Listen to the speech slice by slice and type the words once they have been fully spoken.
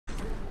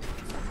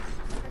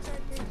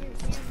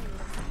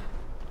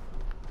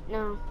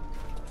No.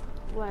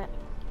 What?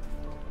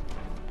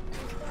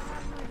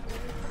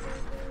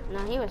 No,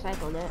 he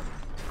recycled it.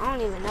 I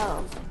don't even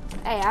know.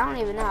 Hey, I don't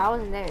even know. I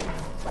wasn't there.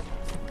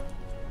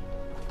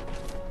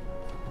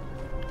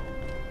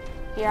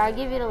 Here, I'll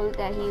give you the loot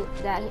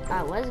that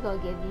I was gonna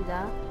give you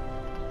though.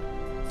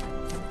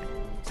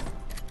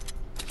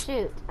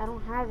 Shoot, I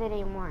don't have it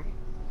anymore.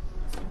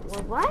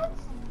 Well, what?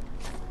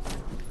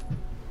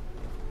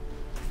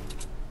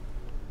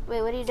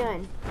 Wait, what are you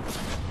doing?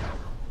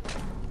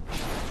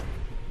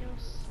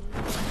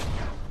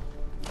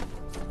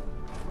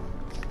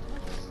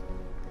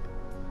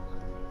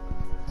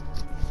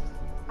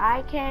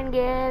 I can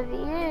give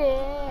you.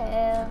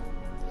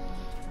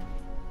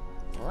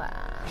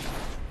 Wow.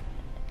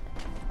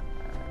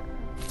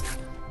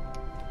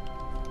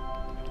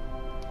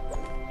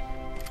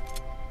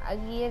 I'll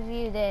give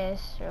you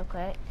this real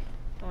quick.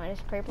 You want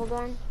this purple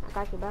gun? I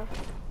got you, bro.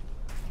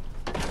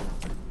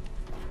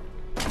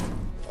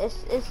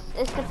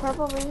 It's the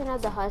purple version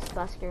of the Husk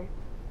Buster.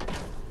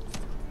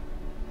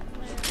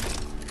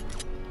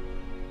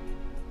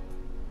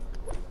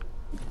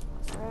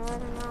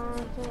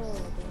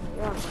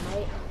 You're welcome,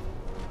 mate.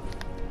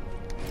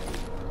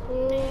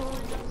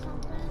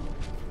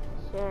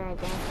 Sure, I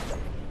guess.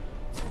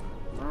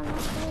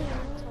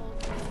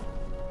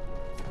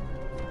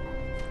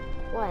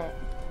 What?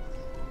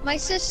 My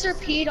sister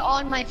peed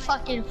on my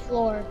fucking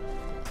floor.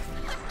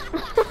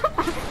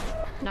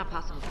 Not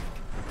possible.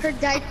 Her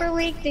diaper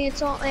leaked and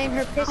it's all, and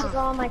her piss is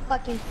all on my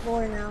fucking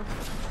floor now.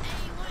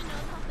 Hey, you wanna know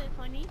something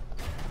funny?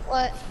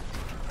 What?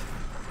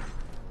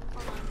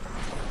 Hold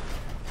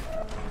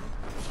on.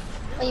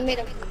 Oh, you made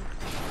a.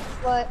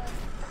 What?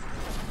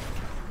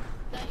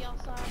 That y'all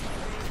saw my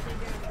grave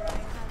digger and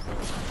Brian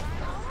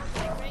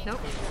house. Nope.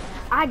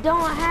 I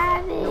don't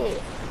have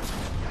it.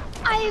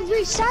 I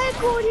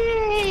recycled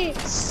it!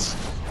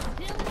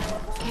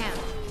 Can't.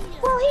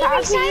 Well, he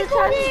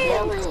recycled it!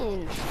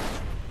 Dylan.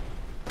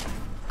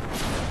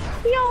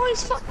 He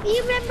always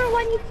you remember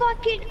when you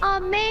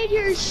fucking made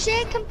your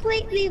shit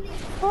completely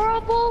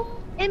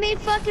horrible and made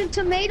fucking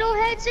tomato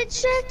heads and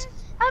shit?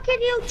 How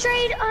can you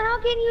trade, how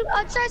can you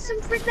trust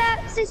him for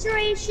that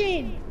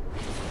situation?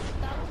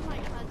 That was my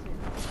cousin.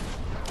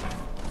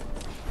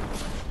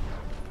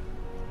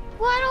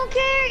 Well, I don't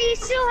care, he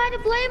still had the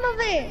blame of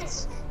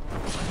it.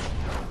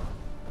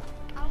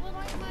 I would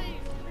like my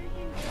freaking grave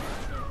digger,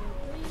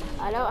 please.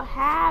 I don't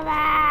have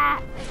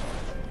it.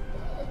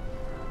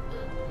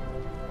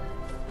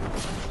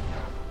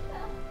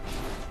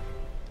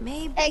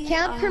 Maybe. Hey,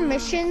 count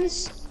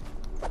permissions.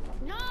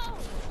 No!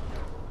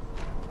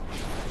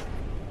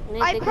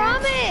 Nathan, I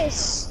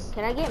promise!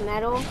 Can I get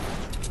metal? I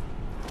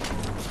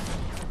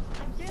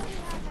barely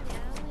have any. I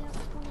only have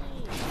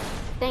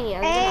 28. Dang it, I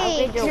was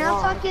Hey, gonna upgrade can your I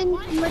wall. fucking,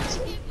 Why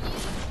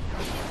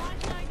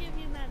should I give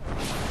you metal?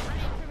 I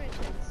need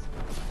permissions.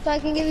 so I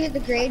can give you the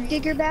grave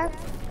digger back?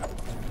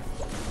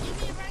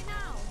 Give me it right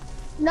now.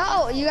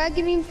 No, you gotta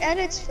give me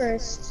edits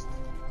first.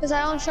 Cause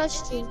I don't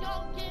trust you.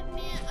 Don't give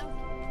me it.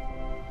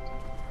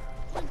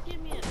 Just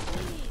give me it,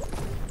 please.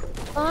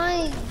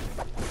 Fine.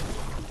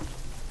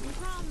 You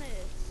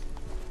promise.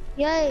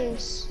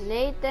 Yes.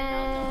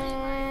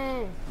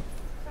 Nathan.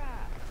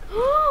 Crap.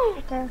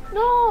 Okay.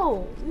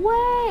 No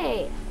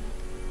way.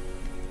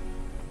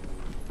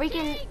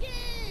 Freaking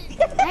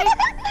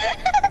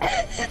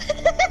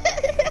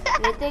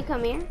Nathan,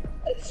 come here.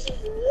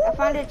 I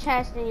found a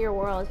chest in your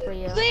world for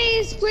you.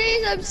 Please,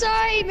 please, I'm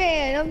sorry,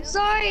 man. I'm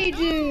sorry,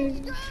 dude.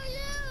 Screw you!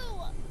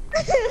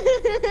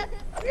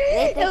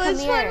 It come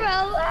was fun here.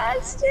 while it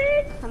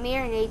lasted. Come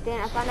here, Nathan.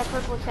 I found a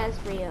purple chest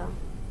for you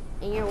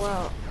in your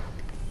world.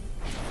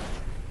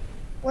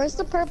 Where's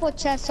the purple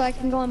chest so I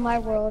can go in my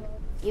world?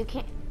 You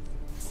can't.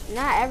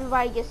 Not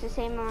everybody gets the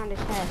same amount of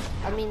chest.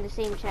 I mean the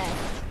same chest.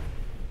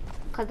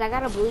 Cause I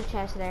got a blue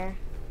chest there.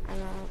 I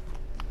know.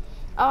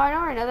 Oh, I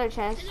know another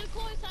chest. And of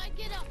course I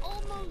get an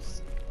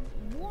almost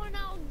worn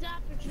out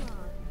Zapatron.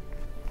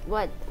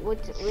 What? What?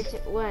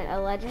 A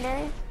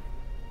legendary?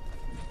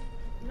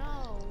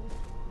 No.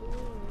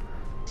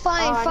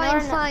 Fine, Oh, fine,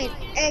 no, no. fine.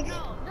 Hey,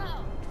 No,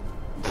 no.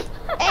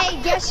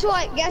 hey, guess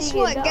what? Guess You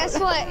what? don't. Guess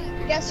what?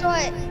 Guess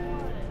what?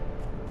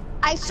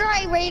 I sure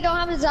I really don't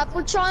have a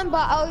Zapatron,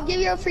 but I'll give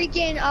you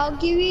freaking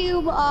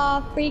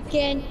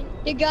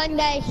the gun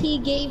that he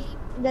gave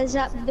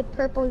the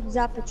purple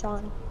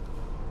Zapatron.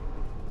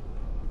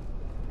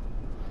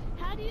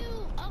 How do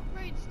you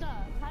upgrade stuff?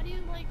 How do you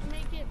like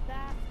make it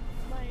back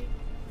like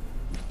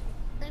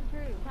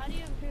improve? How do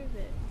you improve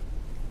it?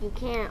 You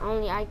can't.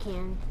 Only I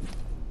can.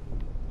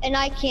 And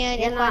I can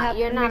if I have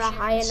You're not a permissions.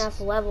 high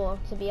enough level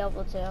to be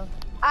able to.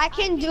 I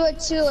can do it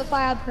too if I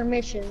have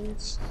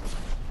permissions.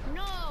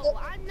 No,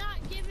 I'm not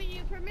giving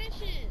you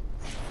permission.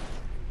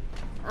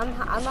 I'm a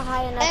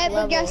high enough Hey,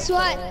 level. but guess to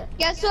what? do it.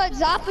 Guess what?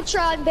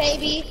 Zapatron,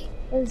 baby.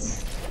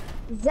 Is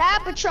You're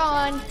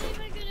Zapatron. not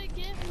even gonna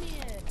give me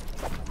it.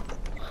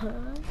 Huh?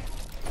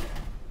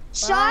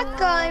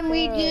 Shotgun,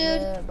 we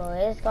dude. Boy,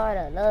 it's got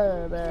a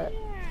love it.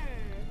 Here.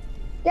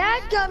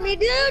 That got me,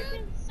 dude.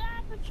 Fucking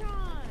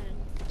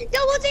Zapatron.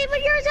 That wasn't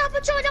even your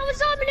Zapatron. That was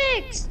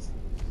Dominic's.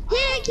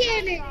 Hand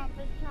cannon.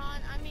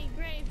 I mean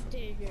grave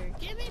digger.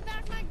 Give me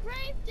back my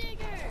grave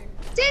digger.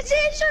 This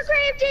is your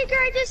grave digger.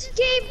 I just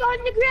gave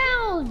on the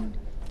ground.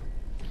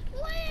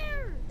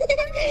 Where?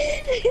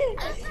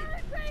 I'm not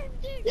a grave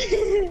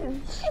digger.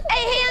 A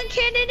hand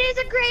cannon is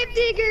a grave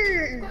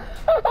digger.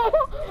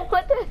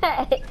 What the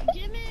heck?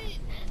 Give me.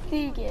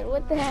 Tegan,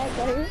 what the heck,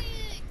 buddy?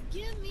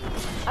 Give me.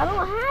 I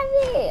don't have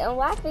it. I'm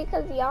laughing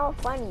because y'all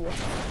funny.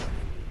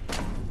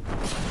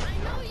 I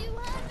know you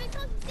have it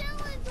because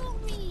Dylan told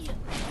me.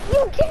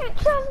 You can't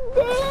trust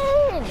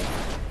Dylan.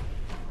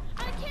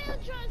 I can't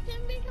trust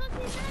him because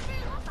he never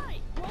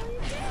lied. Well, he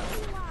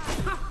did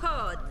lie.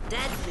 Oh,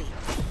 deadly.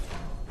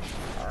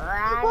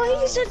 Well,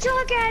 he's a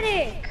drug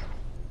addict.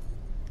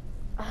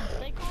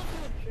 They called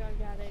you a drug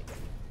addict.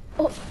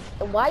 Oh,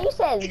 why you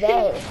said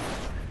that?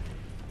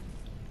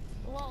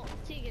 Well,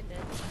 Tegan did.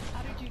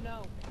 How did you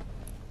know?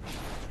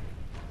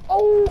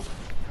 Oh.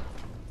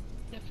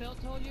 Did Phil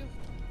told you?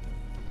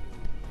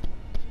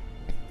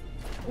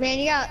 Man,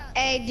 you got,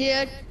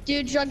 hey,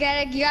 dude, drug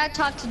addict, you gotta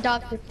talk to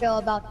Dr. Phil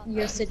about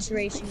your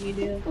situation. You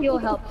do. He'll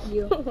help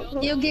you.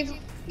 He'll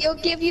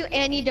give you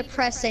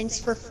antidepressants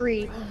for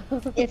free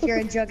if you're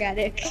a drug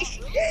addict.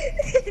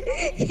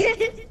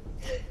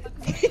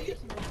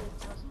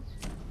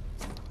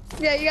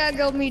 Yeah, you gotta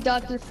go meet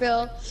Dr.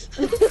 Phil.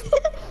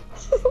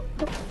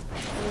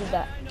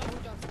 I know who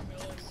Dr.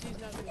 Phil is. He's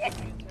not going to give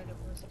you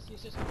antidepressants.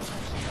 He's just going to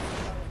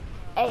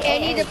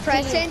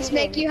Antidepressants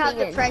make you have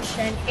Tegan.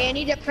 depression.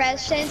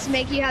 Antidepressants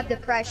make you have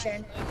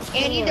depression.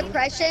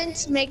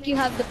 Antidepressants make you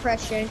have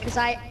depression, because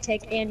I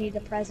take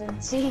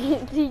antidepressants.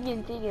 Tegan.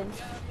 Tegan, can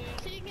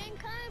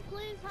I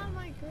please have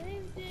my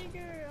grave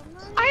digger? I'm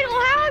not I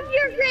don't have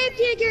your grave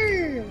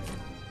digger!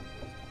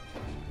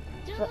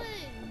 Dylan,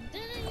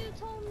 didn't you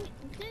tell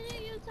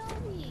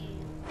me?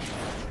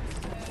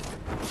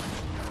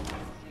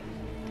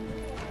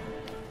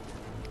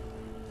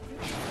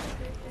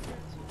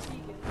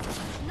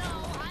 No,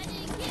 I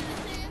didn't give it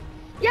to him.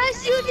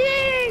 Yes, you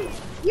did!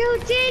 You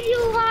did, you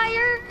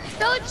liar!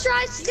 Don't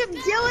trust him,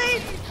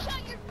 Dylan!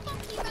 Shut your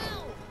fucking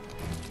mouth!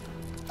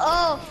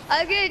 Oh,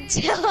 I'm gonna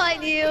tell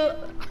on you,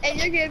 and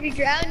you're gonna be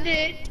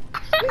grounded.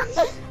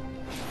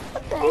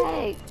 What the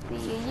heck?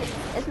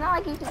 It's not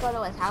like you should go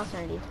to his house or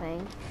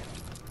anything.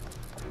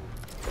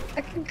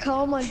 I can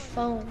call him on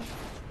phone.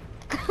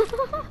 You don't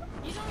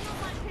know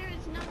my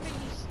parents' number,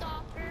 you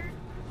stalker.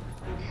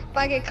 If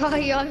I can call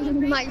you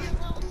on my... Your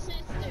little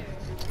sister.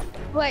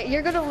 Wait,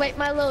 you're gonna wait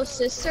my little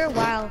sister?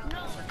 Wow. No,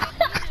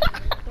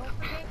 don't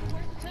forget to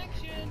wear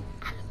protection.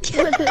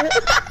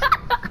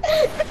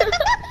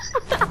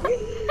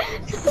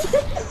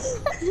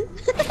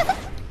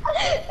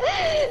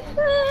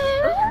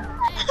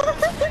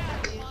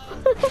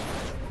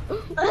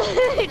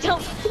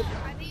 Don't.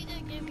 I need to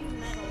give you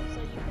metal so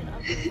you can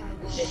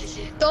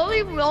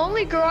upgrade my wall. The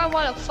only girl I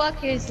want to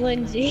fuck is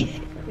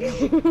Lindsay.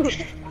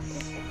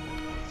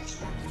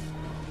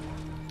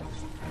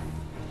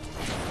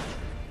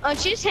 Oh,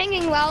 she's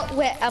hanging out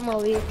with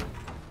Emily.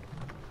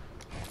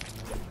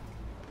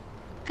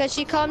 Cause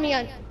she called me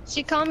on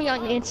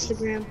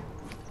Instagram.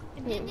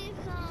 Give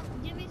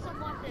me some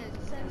weapons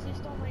since you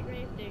stole my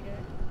grave digger.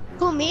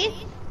 Who,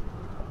 me?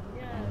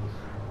 Yes.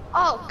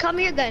 Oh, come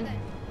here then.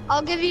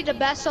 I'll give you the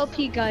best OP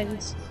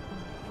guns.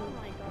 Oh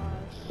my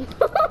gosh.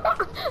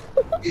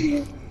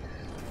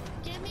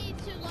 Give me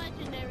 2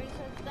 legendaries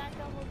since that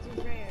gun looks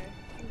rare.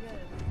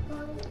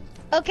 I'm good.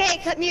 Okay,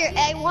 come here.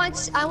 I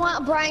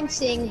want Brian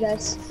seeing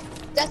this.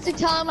 Just to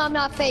tell him I'm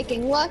not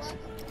faking. Look.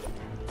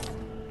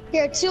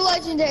 Here, 2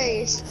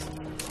 legendaries.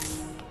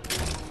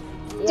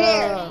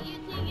 There.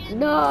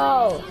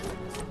 No.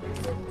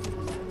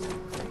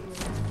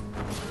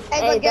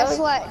 Hey, Hey, but guess those-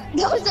 what?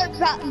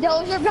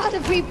 Those are about to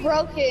be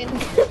broken.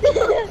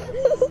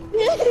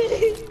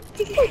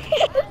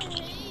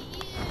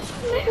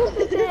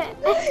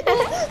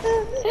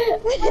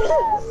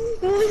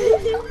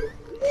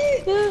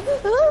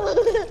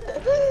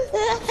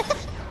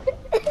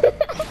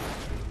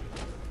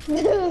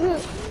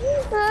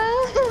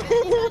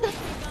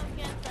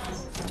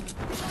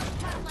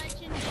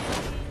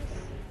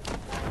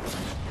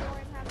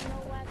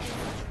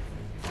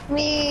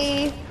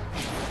 Me.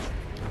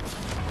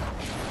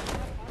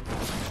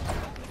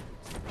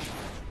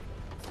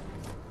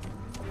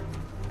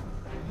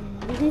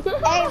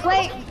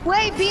 Hey,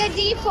 wait, be a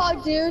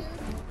default, dude.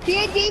 Be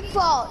a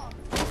default.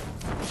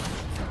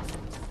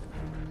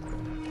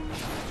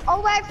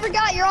 Oh, I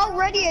forgot, you're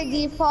already a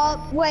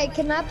default. Wait,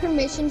 can I have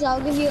permissions?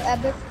 I'll give you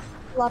epic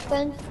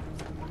weapon.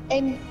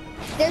 And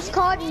this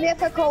called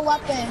mythical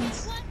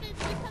weapons.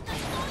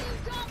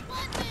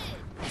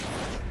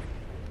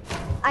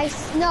 I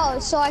know,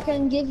 so I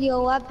can give you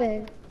a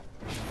weapon.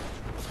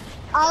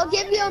 I'll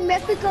give you a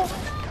mythical.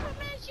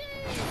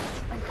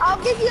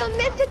 I'll give you a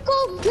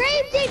mythical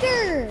grave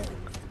digger.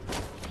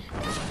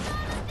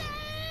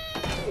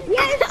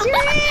 Yes,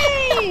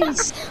 there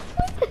is.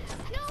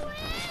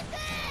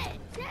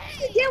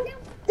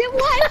 Then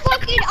why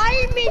fucking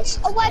Iron Man's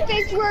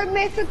weapons were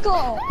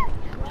mythical,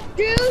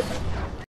 dude?